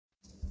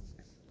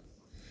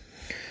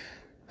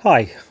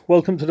Hi,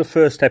 welcome to the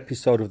first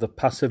episode of the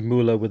Passive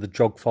Moolah with the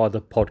Jogfather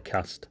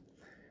podcast.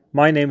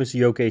 My name is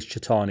Yogesh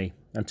Chitani,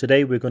 and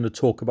today we're going to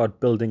talk about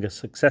building a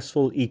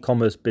successful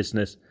e-commerce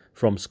business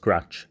from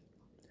scratch.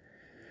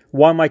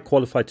 Why am I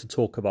qualified to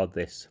talk about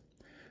this?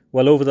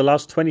 Well, over the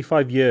last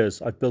 25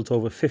 years, I've built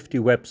over 50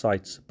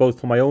 websites,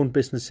 both for my own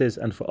businesses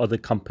and for other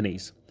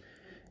companies.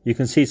 You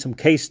can see some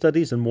case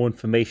studies and more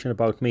information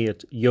about me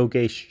at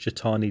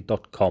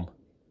yogeshchitani.com.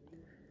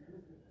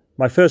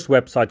 My first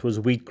website was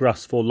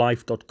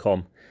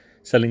wheatgrassforlife.com,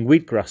 selling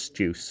wheatgrass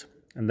juice,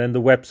 and then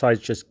the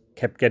website just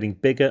kept getting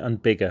bigger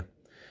and bigger.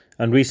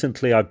 And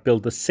recently I've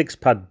built a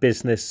six-pad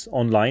business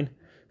online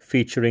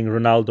featuring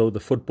Ronaldo the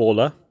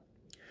footballer.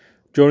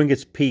 During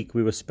its peak,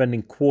 we were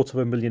spending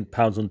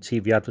 £250,000 on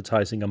TV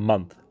advertising a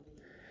month.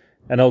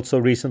 And also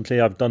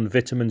recently I've done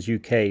Vitamins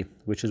UK,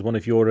 which is one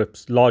of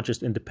Europe's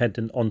largest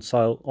independent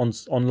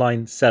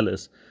online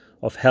sellers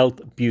of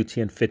health,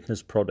 beauty and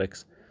fitness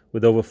products,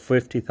 with over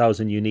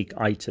 50,000 unique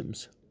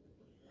items.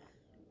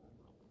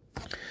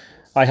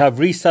 I have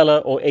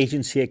reseller or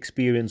agency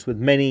experience with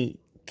many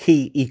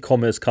key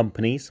e-commerce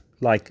companies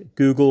like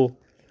Google,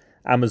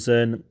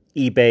 Amazon,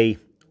 eBay,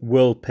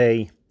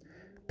 WorldPay,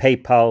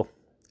 PayPal,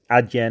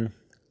 Adyen,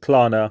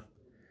 Klarna,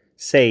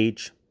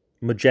 Sage,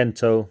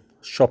 Magento,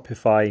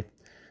 Shopify,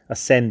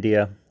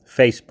 Ascendia,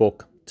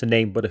 Facebook, to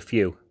name but a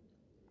few.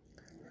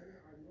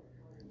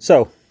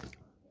 So,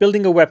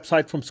 building a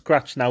website from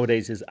scratch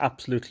nowadays is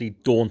absolutely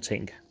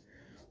daunting.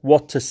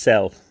 What to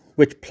sell,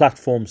 which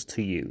platforms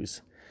to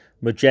use,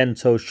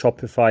 Magento,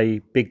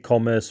 Shopify,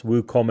 BigCommerce,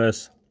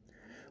 WooCommerce,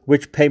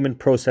 which payment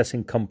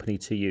processing company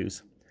to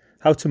use,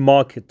 how to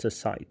market the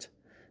site,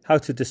 how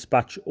to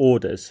dispatch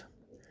orders,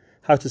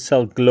 how to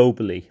sell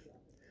globally.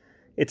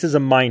 It is a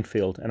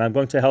minefield, and I'm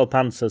going to help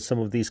answer some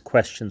of these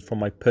questions from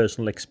my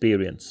personal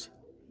experience.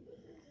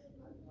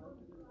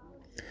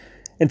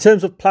 In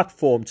terms of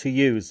platform to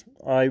use,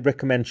 I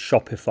recommend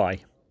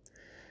Shopify.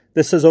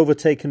 This has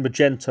overtaken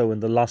Magento in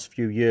the last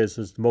few years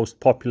as the most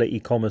popular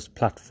e-commerce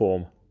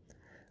platform,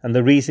 and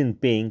the reason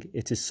being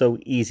it is so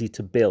easy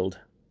to build.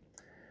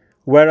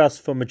 Whereas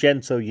for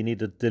Magento you need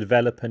to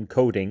develop and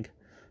coding,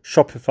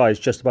 Shopify is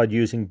just about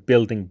using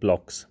building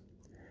blocks.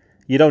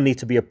 You don't need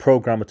to be a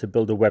programmer to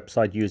build a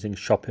website using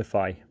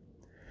Shopify.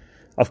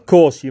 Of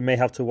course, you may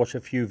have to watch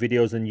a few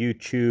videos on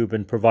YouTube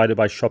and provided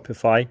by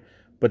Shopify,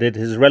 but it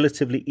is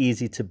relatively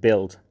easy to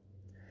build.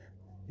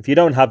 If you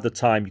don't have the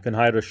time, you can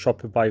hire a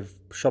Shopify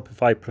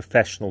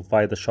professional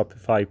via the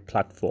Shopify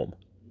platform.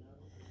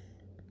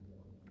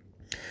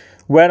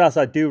 Whereas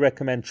I do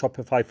recommend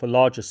Shopify for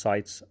larger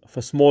sites,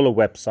 for smaller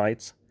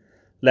websites,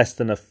 less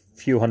than a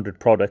few hundred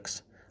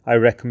products, I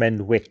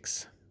recommend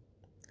Wix.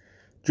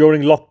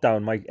 During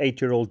lockdown, my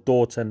 8-year-old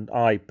daughter and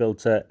I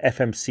built a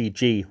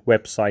FMCG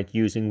website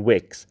using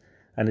Wix,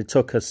 and it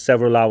took us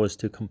several hours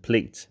to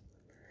complete.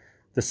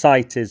 The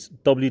site is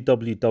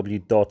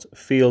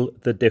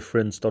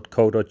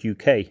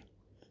www.feelthedifference.co.uk.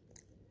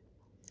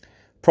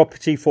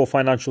 Property for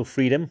Financial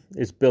Freedom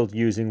is built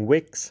using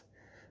Wix,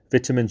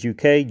 Vitamins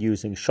UK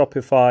using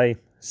Shopify,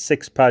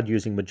 Sixpad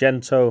using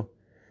Magento,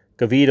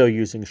 Gavido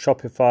using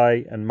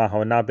Shopify, and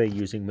Mahanabe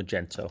using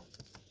Magento.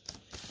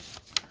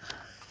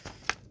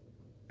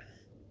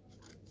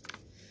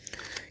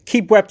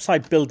 Keep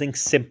website building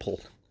simple.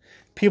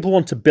 People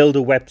want to build a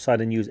website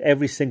and use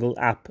every single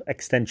app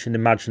extension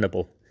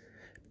imaginable.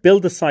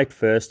 Build the site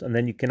first and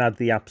then you can add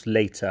the apps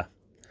later.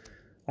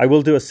 I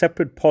will do a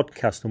separate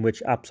podcast on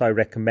which apps I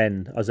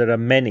recommend, as there are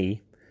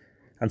many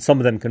and some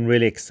of them can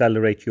really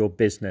accelerate your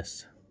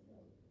business.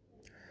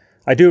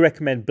 I do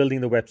recommend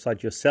building the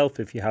website yourself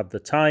if you have the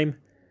time,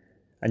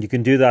 and you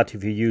can do that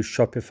if you use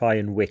Shopify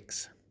and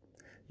Wix.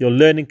 Your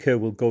learning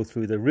curve will go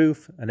through the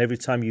roof, and every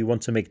time you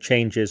want to make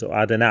changes or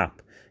add an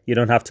app, you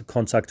don't have to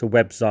contact a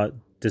web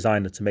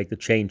designer to make the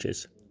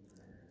changes.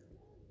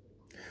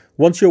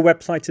 Once your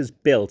website is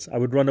built, I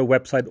would run a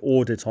website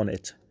audit on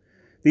it.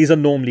 These are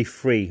normally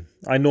free.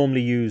 I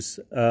normally use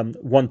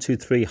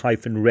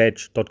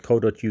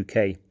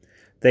 123-reg.co.uk.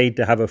 They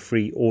have a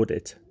free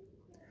audit.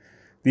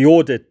 The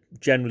audit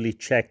generally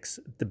checks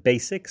the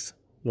basics,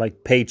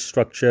 like page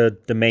structure,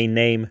 domain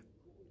name,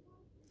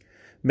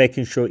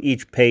 making sure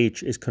each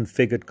page is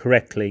configured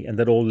correctly and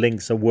that all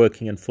links are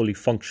working and fully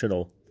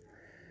functional.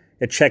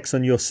 It checks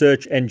on your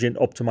search engine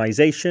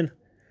optimization,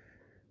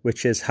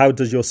 which is how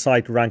does your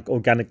site rank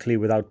organically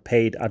without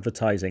paid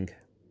advertising.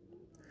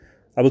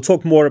 I will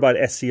talk more about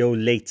SEO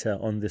later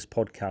on this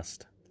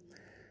podcast.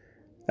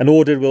 An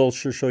audit will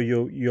also show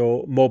you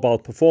your mobile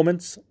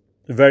performance,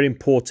 very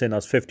important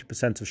as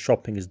 50% of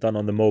shopping is done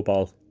on the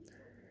mobile.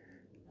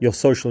 Your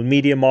social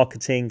media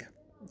marketing,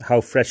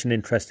 how fresh and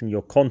interesting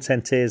your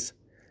content is,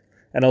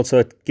 and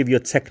also give you a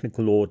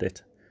technical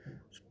audit,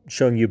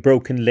 showing you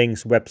broken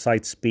links,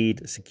 website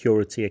speed,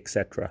 security,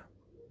 etc.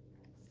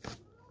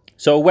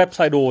 So a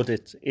website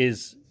audit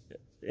is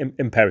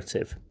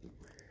imperative.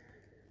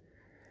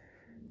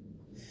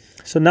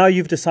 So now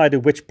you've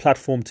decided which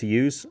platform to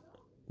use.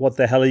 What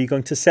the hell are you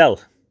going to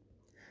sell?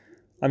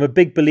 I'm a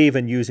big believer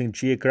in using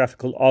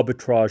geographical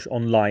arbitrage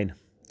online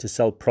to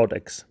sell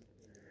products.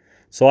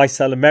 So I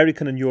sell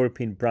American and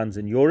European brands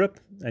in Europe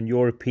and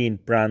European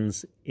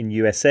brands in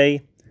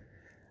USA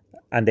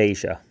and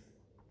Asia.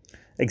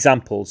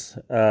 Examples,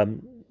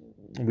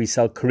 we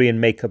sell Korean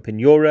makeup in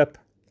Europe,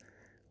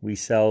 we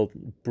sell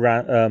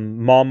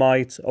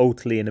Marmite,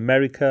 Oatly in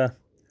America,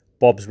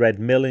 Bob's Red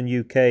Mill in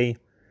UK,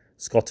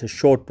 Scottish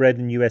Shortbread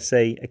in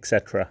USA,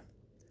 etc.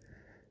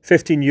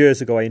 15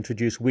 years ago I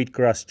introduced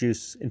wheatgrass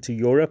juice into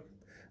Europe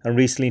and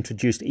recently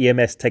introduced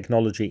EMS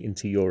technology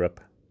into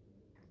Europe.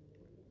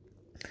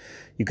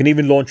 You can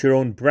even launch your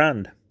own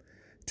brand.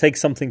 Take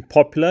something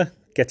popular,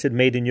 get it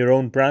made in your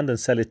own brand and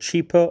sell it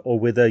cheaper or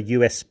with a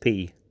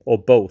USP, or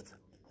both.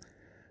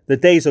 The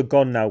days are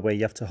gone now where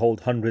you have to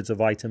hold hundreds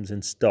of items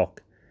in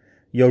stock.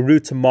 Your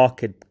route to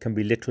market can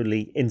be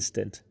literally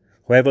instant,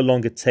 however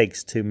long it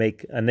takes to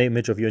make an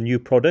image of your new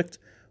product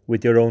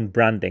with your own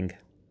branding.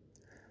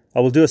 I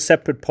will do a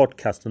separate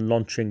podcast on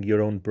launching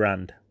your own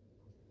brand.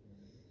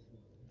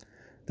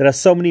 There are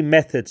so many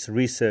methods to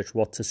research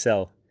what to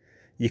sell.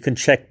 You can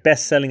check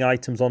best-selling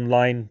items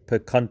online per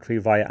country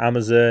via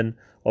Amazon,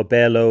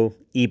 Oberlo,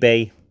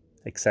 eBay,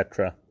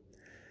 etc.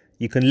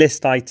 You can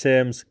list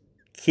items,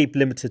 keep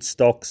limited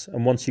stocks,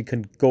 and once you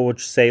can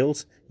gauge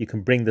sales, you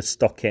can bring the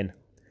stock in.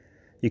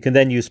 You can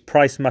then use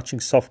price matching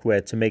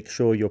software to make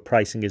sure your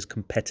pricing is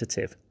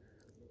competitive.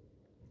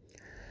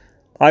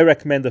 I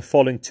recommend the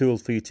following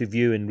tools for you to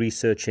view in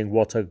researching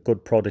what are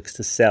good products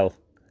to sell.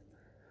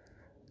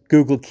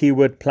 Google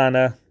Keyword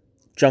Planner,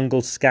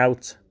 Jungle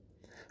Scout,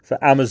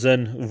 for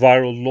Amazon,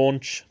 Viral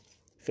Launch,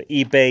 for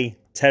eBay,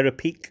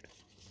 Terapeak,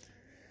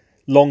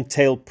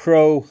 Longtail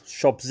Pro,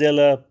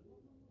 Shopzilla,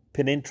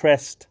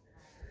 Pinterest.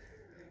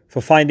 For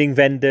finding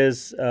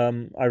vendors,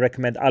 I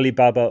recommend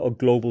Alibaba or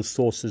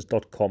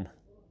globalsources.com.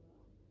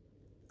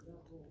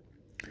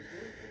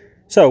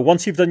 So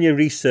once you've done your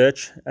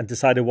research and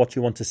decided what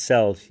you want to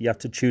sell, you have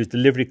to choose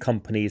delivery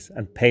companies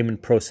and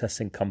payment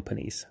processing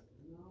companies.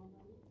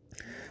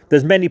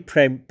 There's many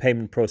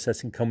payment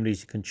processing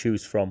companies you can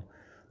choose from.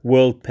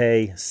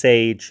 WorldPay,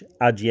 Sage,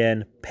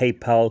 Adyen,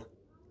 PayPal.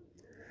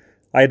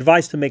 I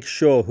advise to make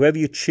sure whoever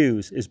you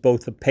choose is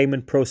both a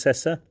payment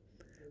processor,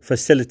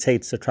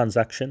 facilitates the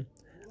transaction,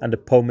 and a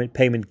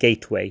payment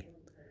gateway.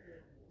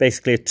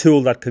 Basically a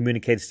tool that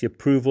communicates the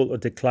approval or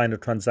decline of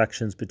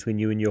transactions between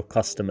you and your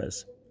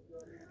customers.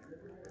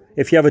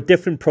 If you have a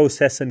different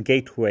process and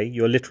gateway,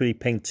 you're literally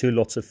paying two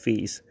lots of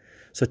fees.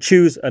 So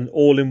choose an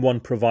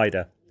all-in-one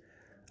provider.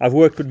 I've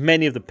worked with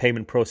many of the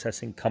payment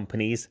processing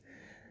companies,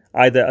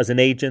 either as an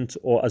agent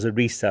or as a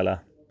reseller,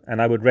 and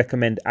I would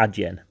recommend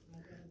Adyen.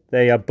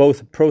 They are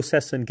both a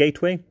processor and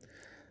gateway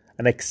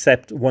and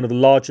accept one of the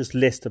largest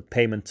list of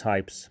payment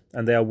types,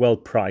 and they are well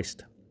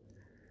priced.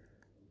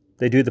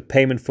 They do the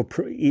payment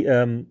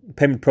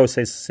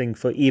processing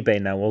for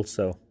eBay now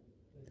also.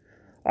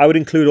 I would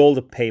include all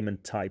the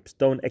payment types.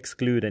 Don't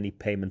exclude any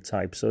payment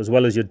types. So as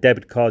well as your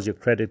debit cards, your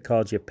credit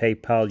cards, your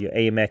PayPal, your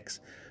Amex,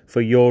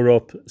 for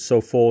Europe,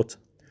 so forth.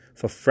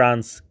 For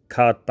France,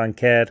 Carte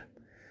Bancaire.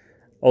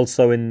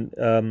 Also in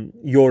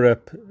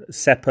Europe,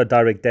 SEPA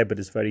Direct Debit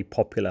is very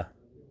popular.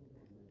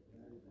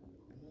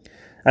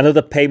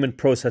 Another payment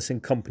processing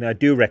company I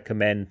do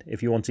recommend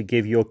if you want to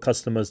give your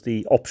customers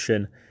the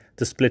option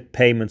to split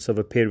payments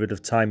over a period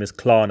of time is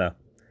Klarna.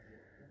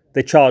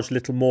 They charge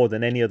little more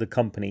than any other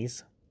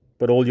companies,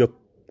 but all your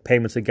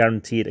payments are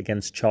guaranteed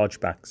against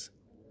chargebacks.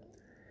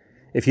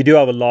 If you do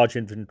have a large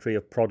inventory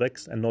of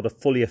products and not a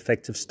fully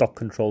effective stock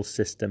control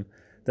system,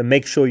 then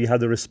make sure you have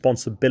the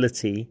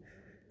responsibility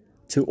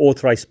to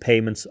authorize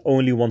payments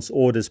only once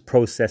orders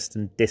processed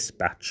and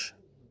dispatch.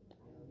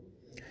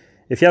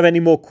 If you have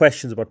any more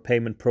questions about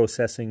payment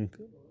processing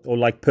or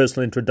like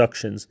personal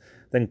introductions,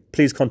 then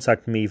please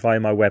contact me via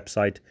my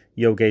website,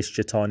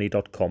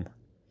 yogeshjitani.com.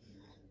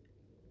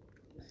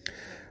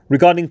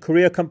 Regarding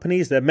courier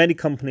companies, there are many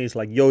companies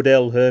like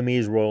Yodel,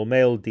 Hermes, Royal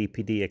Mail,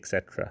 DPD,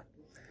 etc.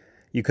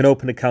 You can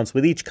open accounts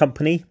with each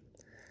company,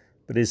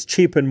 but it is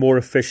cheaper and more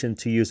efficient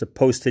to use a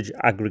postage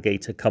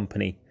aggregator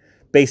company.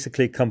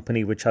 Basically a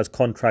company which has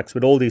contracts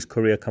with all these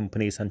courier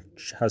companies and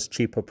has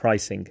cheaper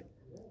pricing.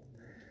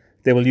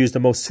 They will use the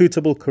most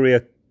suitable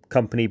courier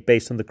company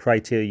based on the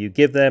criteria you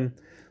give them,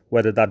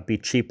 whether that be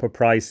cheaper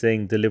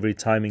pricing, delivery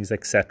timings,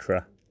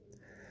 etc.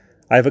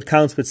 I have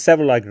accounts with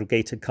several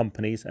aggregator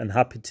companies and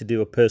happy to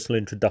do a personal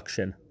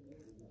introduction.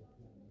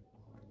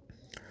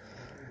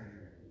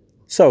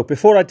 So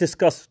before I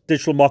discuss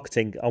digital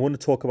marketing, I want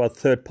to talk about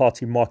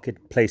third-party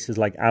marketplaces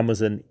like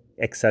Amazon,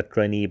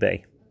 etc. and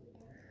eBay.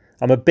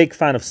 I'm a big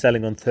fan of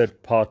selling on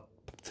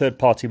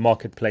third-party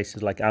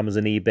marketplaces like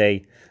Amazon,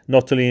 eBay,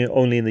 not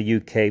only in the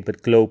UK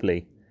but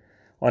globally.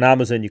 On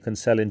Amazon, you can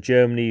sell in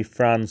Germany,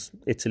 France,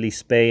 Italy,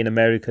 Spain,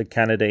 America,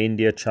 Canada,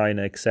 India,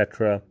 China,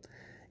 etc.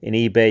 In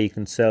eBay, you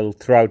can sell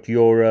throughout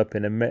Europe,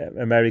 in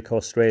America,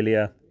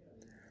 Australia.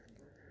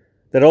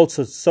 There are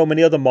also so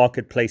many other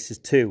marketplaces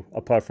too,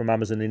 apart from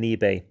Amazon and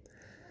eBay.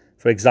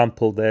 For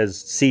example,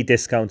 there's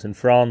Cdiscount in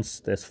France,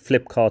 there's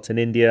Flipkart in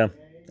India,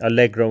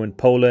 Allegro in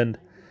Poland,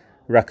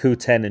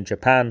 Rakuten in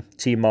Japan,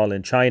 Tmall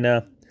in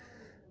China,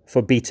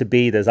 For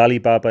B2B, there's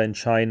Alibaba in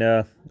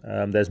China,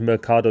 there's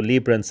Mercado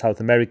Libre in South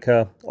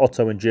America,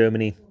 Otto in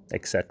Germany,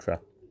 etc.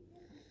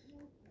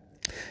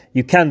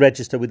 You can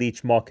register with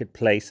each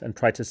marketplace and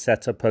try to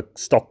set up a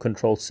stock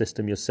control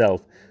system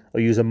yourself, or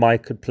use a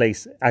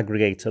marketplace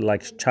aggregator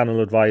like Channel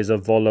Advisor,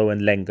 Volo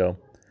and Lengo.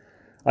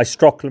 I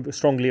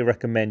strongly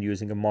recommend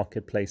using a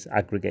marketplace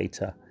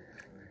aggregator.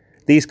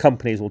 These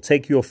companies will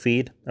take your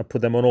feed and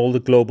put them on all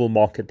the global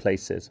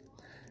marketplaces,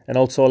 and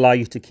also allow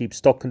you to keep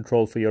stock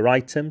control for your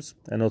items,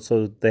 and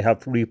also they have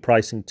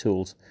repricing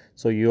tools,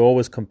 so you're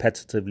always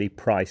competitively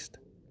priced.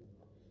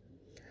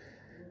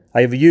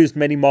 I have used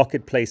many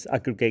marketplace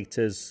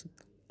aggregators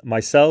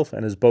myself,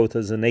 and as both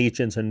as an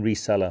agent and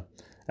reseller,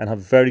 and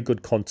have very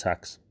good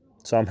contacts.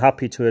 So I'm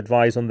happy to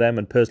advise on them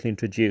and personally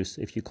introduce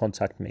if you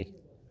contact me.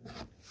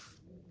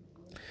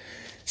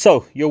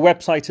 So your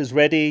website is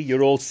ready,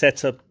 you're all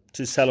set up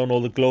to sell on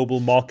all the global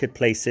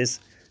marketplaces.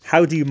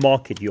 How do you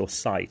market your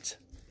site?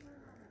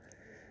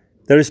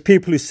 There is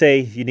people who say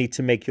you need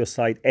to make your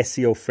site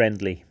SEO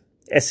friendly.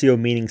 SEO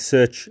meaning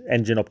search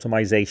engine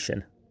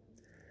optimization.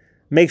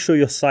 Make sure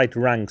your site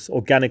ranks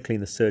organically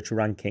in the search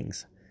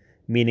rankings,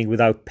 meaning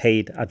without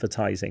paid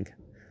advertising.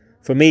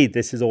 For me,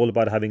 this is all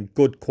about having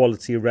good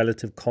quality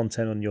relative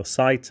content on your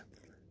site,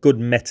 good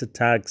meta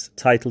tags,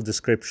 title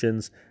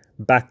descriptions,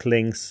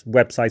 backlinks,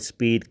 website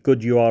speed,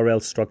 good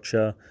URL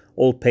structure,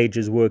 all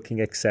pages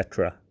working,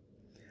 etc.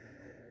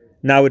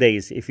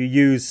 Nowadays, if you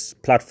use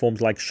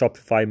platforms like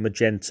Shopify,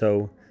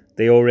 Magento,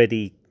 they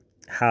already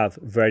have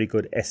very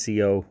good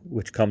SEO,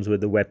 which comes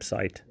with the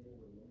website.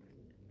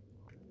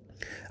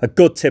 A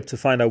good tip to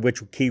find out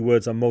which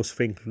keywords are most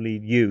frequently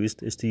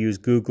used is to use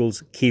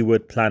Google's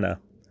Keyword Planner.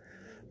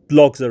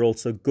 Blogs are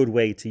also a good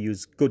way to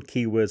use good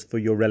keywords for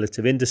your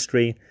relative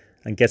industry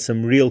and get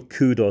some real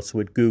kudos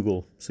with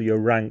Google, so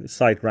your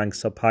site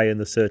ranks up higher in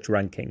the search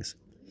rankings.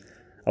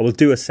 I will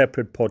do a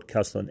separate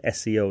podcast on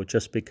SEO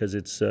just because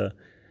it's a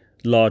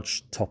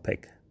large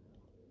topic.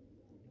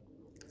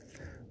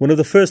 One of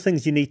the first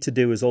things you need to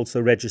do is also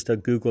register a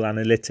Google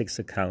Analytics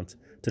account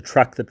to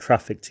track the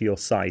traffic to your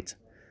site,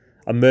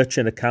 a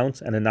merchant account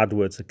and an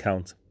AdWords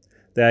account.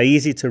 They are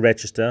easy to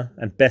register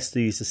and best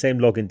to use the same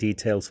login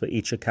details for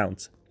each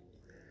account.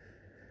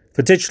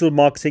 For digital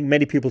marketing,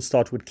 many people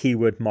start with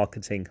keyword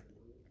marketing.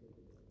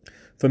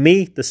 For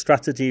me, the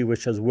strategy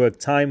which has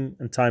worked time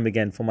and time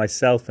again for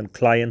myself and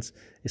clients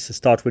is to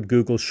start with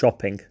Google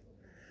Shopping.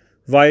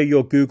 Via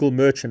your Google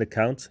Merchant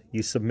account,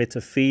 you submit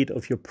a feed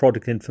of your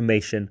product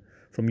information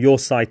from your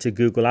site to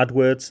Google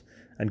AdWords,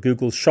 and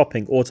Google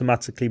Shopping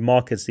automatically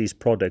markets these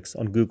products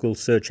on Google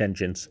search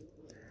engines.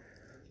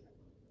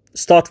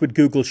 Start with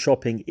Google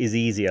Shopping is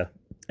easier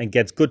and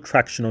gets good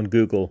traction on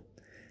Google.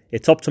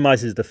 It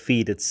optimizes the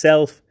feed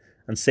itself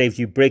and saves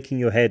you breaking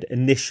your head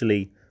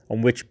initially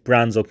on which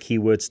brands or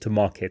keywords to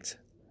market.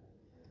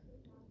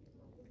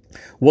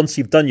 Once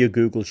you've done your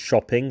Google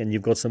Shopping and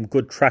you've got some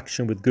good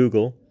traction with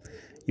Google,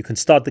 you can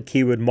start the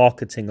keyword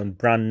marketing on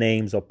brand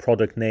names or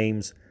product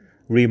names,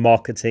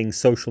 remarketing,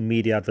 social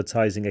media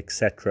advertising,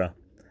 etc.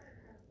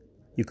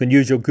 You can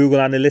use your Google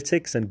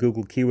Analytics and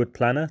Google Keyword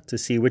Planner to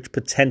see which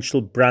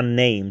potential brand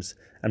names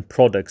and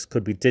products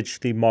could be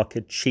digitally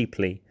marketed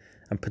cheaply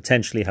and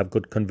potentially have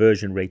good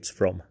conversion rates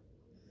from.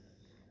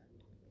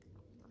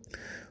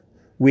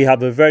 We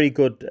have a very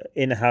good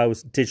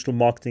in-house digital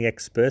marketing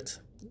expert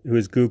who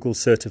is Google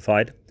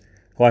certified,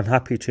 who I'm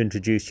happy to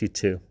introduce you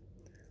to.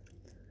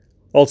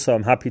 Also,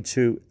 I'm happy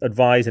to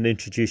advise and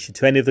introduce you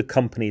to any of the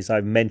companies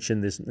I've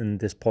mentioned in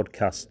this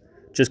podcast.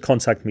 Just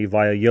contact me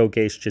via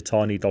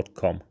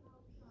yogeshjitani.com.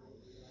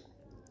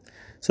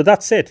 So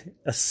that's it,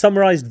 a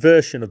summarized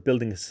version of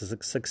building a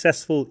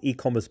successful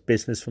e-commerce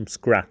business from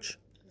scratch.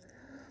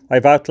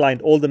 I've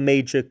outlined all the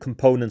major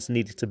components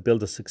needed to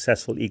build a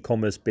successful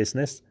e-commerce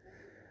business,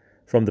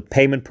 from the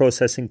payment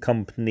processing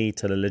company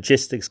to the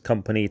logistics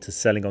company to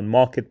selling on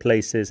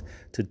marketplaces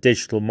to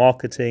digital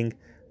marketing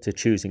to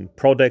choosing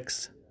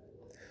products.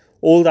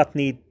 All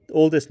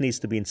this needs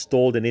to be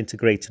installed and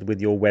integrated with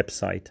your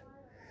website.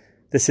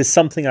 This is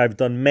something I've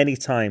done many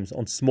times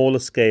on smaller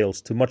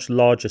scales to much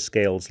larger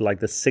scales like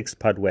the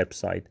Sixpad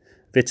website,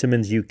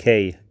 Vitamins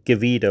UK,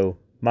 Givido,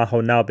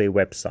 Mahonabe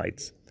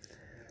websites,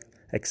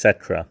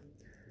 etc.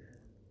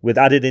 with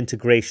added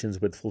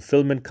integrations with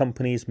fulfillment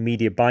companies,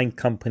 media buying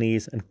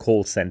companies and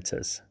call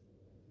centers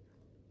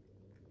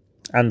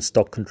and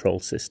stock control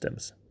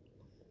systems.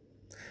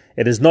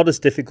 It is not as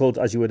difficult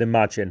as you would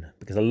imagine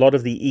because a lot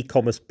of the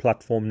e-commerce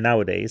platforms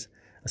nowadays,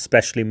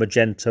 especially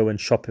Magento and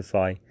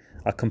Shopify,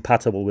 are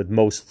compatible with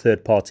most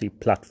third-party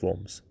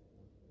platforms.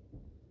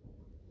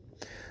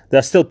 There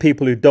are still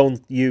people who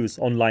don't use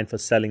online for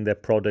selling their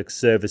products,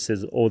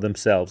 services or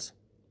themselves.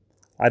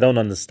 I don't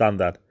understand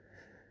that.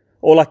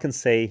 All I can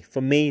say, for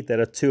me, there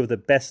are two of the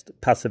best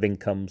passive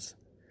incomes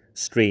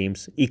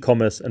streams,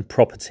 e-commerce and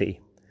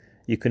property.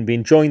 You can be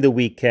enjoying the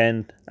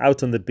weekend,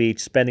 out on the beach,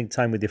 spending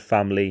time with your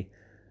family.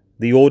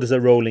 The orders are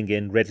rolling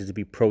in, ready to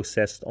be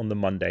processed on the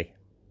Monday.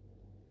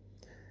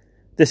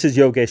 This is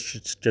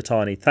Yogesh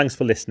Jitani. Thanks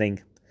for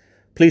listening.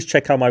 Please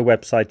check out my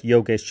website,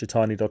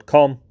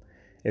 yogeshjitani.com.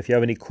 If you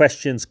have any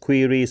questions,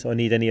 queries, or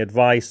need any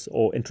advice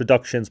or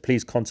introductions,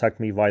 please contact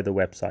me via the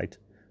website.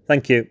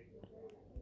 Thank you.